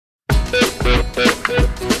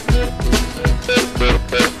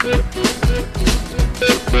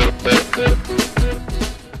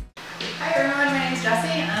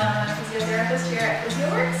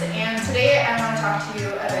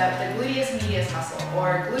medius muscle,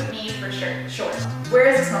 or glute med for short. Where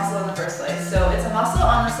is this muscle in the first place? So it's a muscle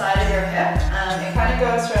on the side of your hip. It kind of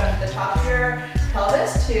goes from the top of your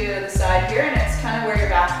pelvis to the side here, and it's kind of where your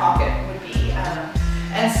back pocket would be.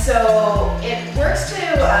 And so it works to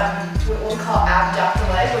what we'll call abduct the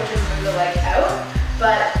leg, which is move the leg out.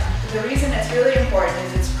 But the reason it's really important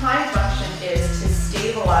is its prime function is to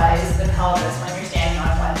stabilize the pelvis when you're standing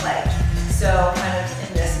on one leg. So kind of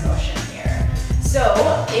in this motion here. So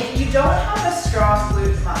if you don't have a strong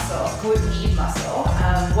glute med muscle,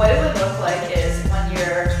 what it would look like is when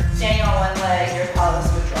you're standing on one leg, your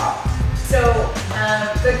pelvis would drop. So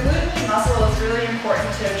the glute med muscle is really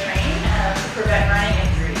important to train to prevent running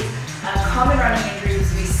injuries. Common running injuries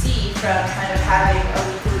we see from kind of having a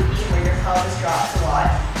weak glute med where your pelvis drops a lot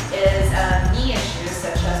is knee issues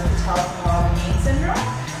such as patellofemoral pain syndrome,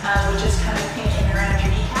 which is kind of pain in and around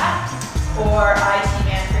your kneecap, or IT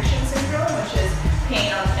band friction syndrome, which is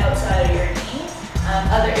pain on the outside of your knee.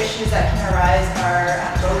 Other issues that can arise are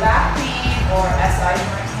low back pain or SI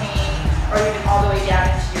joint pain, or even all the way down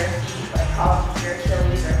into your feet, like problems with your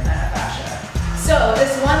Achilles or plantar fascia. So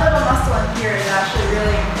this one little muscle in here is actually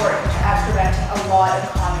really important at preventing a lot of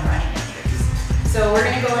common running injuries. So we're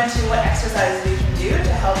going to go into what exercises we can do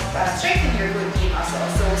to help strengthen your glute med muscle.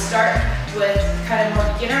 So we'll start with kind of more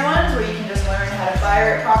beginner ones where you can just learn how to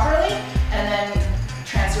fire it properly, and then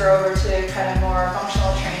transfer over to kind of more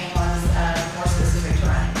functional training ones more specific to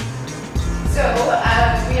running. So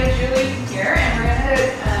we have Julie here, and we're going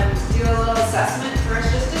to do a little assessment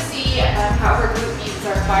first just to see how her glute meds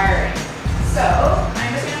are firing. So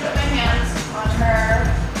I'm just going to put my hands on her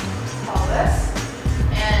pelvis,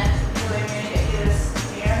 and Julie, I'm going to get you to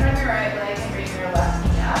stand on your right leg and bring your left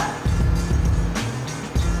knee up.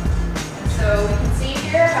 And so we can see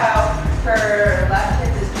here how her left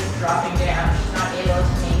hip is just dropping down. She's not able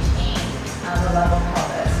to maintain the level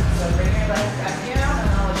pelvis. So bring your leg back down,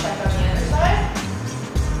 and then we'll check on the other side.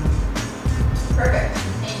 Perfect.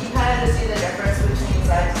 And you can kind of just see the difference between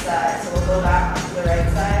side to side. So we'll go back onto the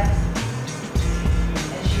right side.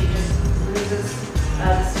 Loses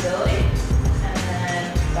the stability, and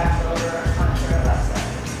then back over onto our left side.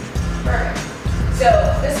 Perfect. So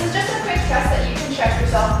this is just a quick test that you can check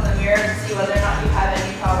yourself in the mirror to see whether or not you have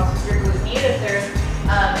any problems with your glute med, if there's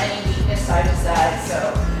any weakness side to side. So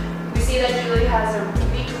we see that Julie has a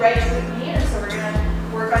weak right glute med, and so we're going to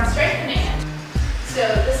work on strengthening it. So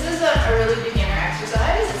this is a really beginner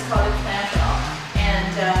exercise. It's called a clamshell,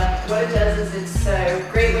 and what it does is it's a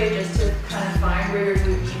great way just to kind of find where your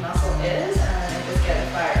glute med muscle is and just get it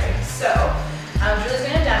firing. So Julie's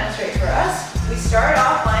going to demonstrate for us. We start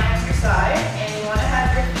off lying on your side, and you want to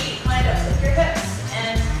have your feet lined up with your hips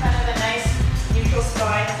and kind of a nice neutral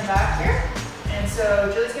spine in the back here. And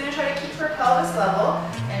so Julie's going to try to keep her pelvis level,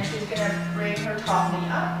 and she's going to bring her top knee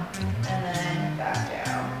up and then back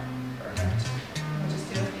down. Perfect. We'll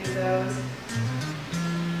just do a few of those.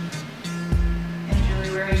 And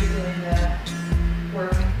Julie, where are you doing the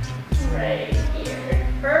work? Right here.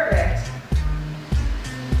 Perfect.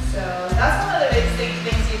 So that's one of the biggest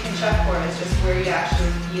things you can check for, is just where you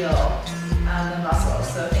actually feel the muscle.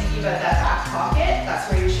 So thinking about that back pocket,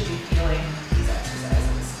 that's where you should be feeling these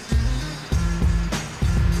exercises.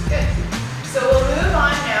 Good. So we'll move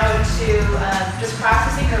on now to just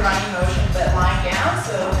practicing the running motion, but lying down,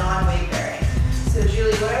 so non-weight bearing. So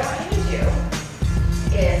Julie, what I want you to do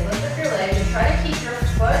is lift up your leg and try to keep your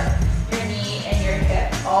foot, your knee, and your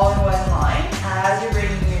hip all in one line as you're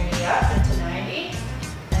bringing your knee up into 90,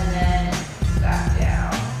 and then back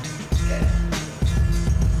down. Good.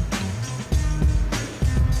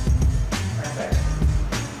 Perfect.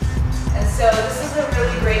 And so this is a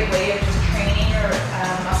really great way of just training your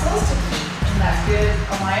muscles to keep in that good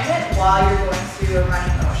alignment while you're going through a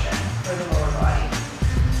running motion for the lower body.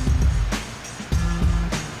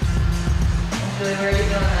 And Julie, where are you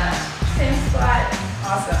feeling that? Same spot.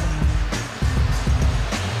 Awesome.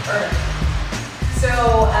 Perfect. So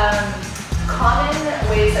common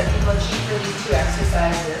ways that people cheat for these two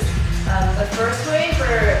exercises. The first way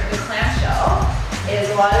for the clamshell is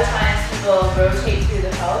a lot of times people rotate through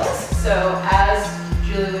the pelvis. So as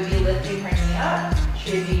Julie would be lifting her knee up,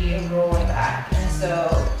 she would be rolling back. And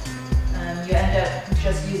so you end up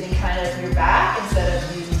just using kind of your back instead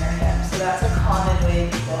of using your hip. So that's a common way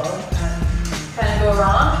people kind of go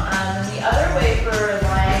wrong. And the other way for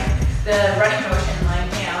the running motion lying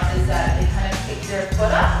down is that they kind of kick their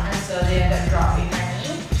foot up, and so they end up dropping their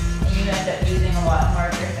knee, and you end up using a lot more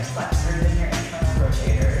of your hip flexors and your internal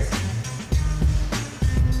rotators.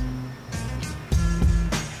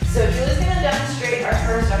 So Julie's going to demonstrate our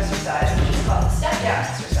first exercise, which is called the step down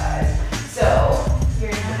exercise. So you're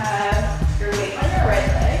going to have your weight on your right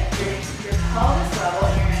leg, you're going to keep your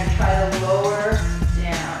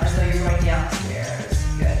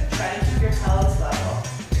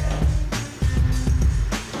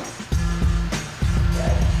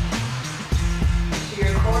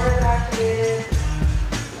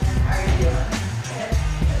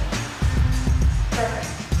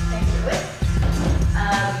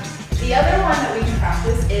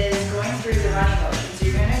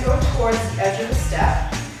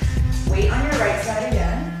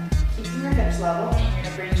hips level, and you're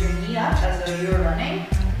going to bring your knee up as though you were running,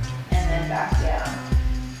 and then back down.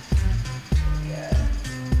 Good.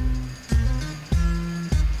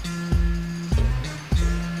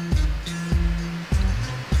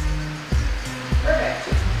 Perfect.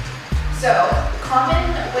 So, common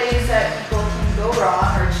ways that people can go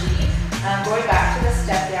wrong or cheat, going back to the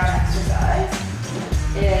step down exercise,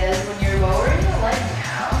 is when you're lowering the leg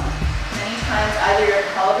down, many times either your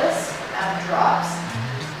pelvis drops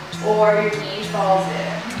or your knee falls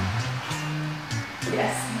in.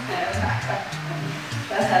 Yes, and back up.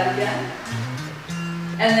 That again.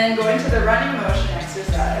 And then going to the running motion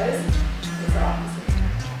exercise is opposite.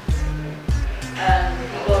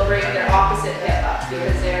 People bring their opposite hip up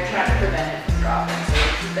because they're trying to prevent it from dropping. So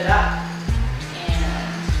you keep it up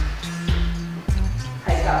and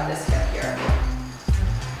hike up this hip here.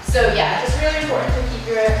 So yeah, just really important to keep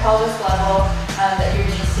your pelvis level, that your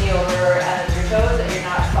knees stay over your toes, that you're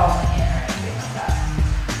not falling in or anything like that.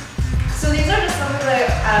 So these are just some of the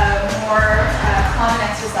more common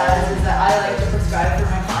exercises that I like to prescribe for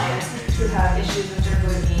my clients who have issues with their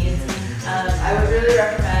glute med. I would really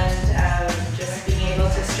recommend just being able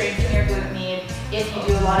to strengthen your glute med if you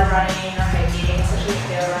do a lot of running or hiking, especially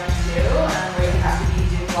trail running too, where you have to be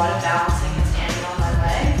doing a lot of balancing and standing on one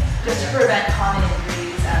leg, just to prevent common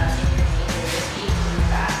injuries in your knees or your feet and your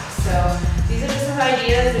back. So these are just some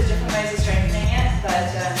ideas. There's different ways of strengthening it,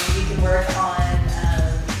 but you can work on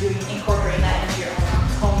incorporating that into your own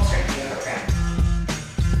home strengthening program.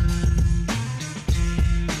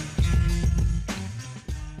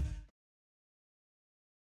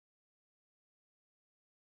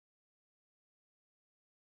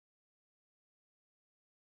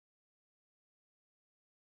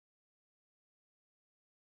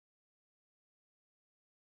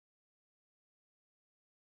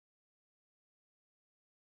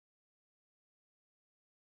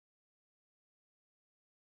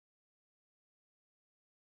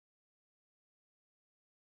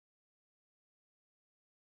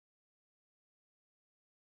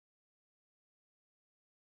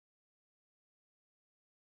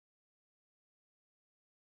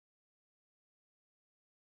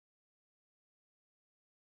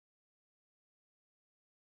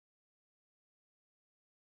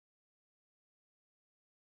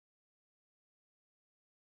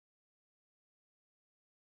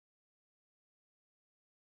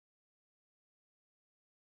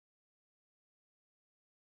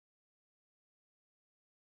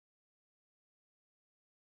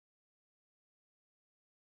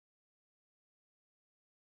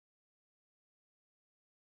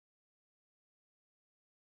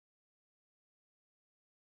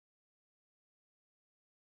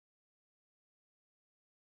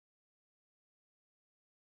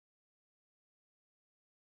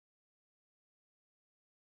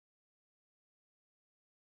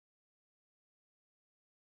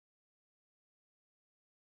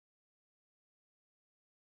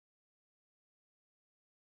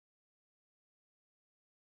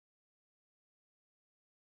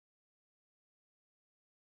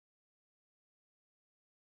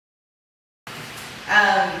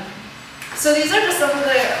 So these are just some of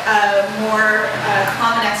the more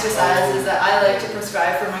common exercises that I like to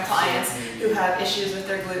prescribe for my clients who have issues with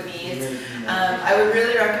their glute med. I would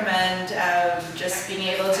really recommend just being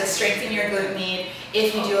able to strengthen your glute med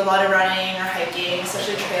if you do a lot of running or hiking,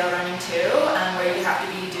 especially trail running too, where you have to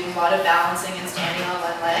be doing a lot of balancing and standing on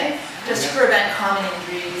one leg, just to prevent common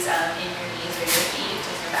injuries in your knees or your feet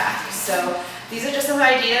and your back. So these are just some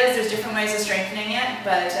ideas. There's different ways of strengthening it,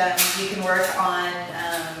 but you can work on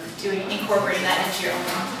incorporating that into your own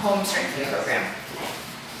home strengthening program.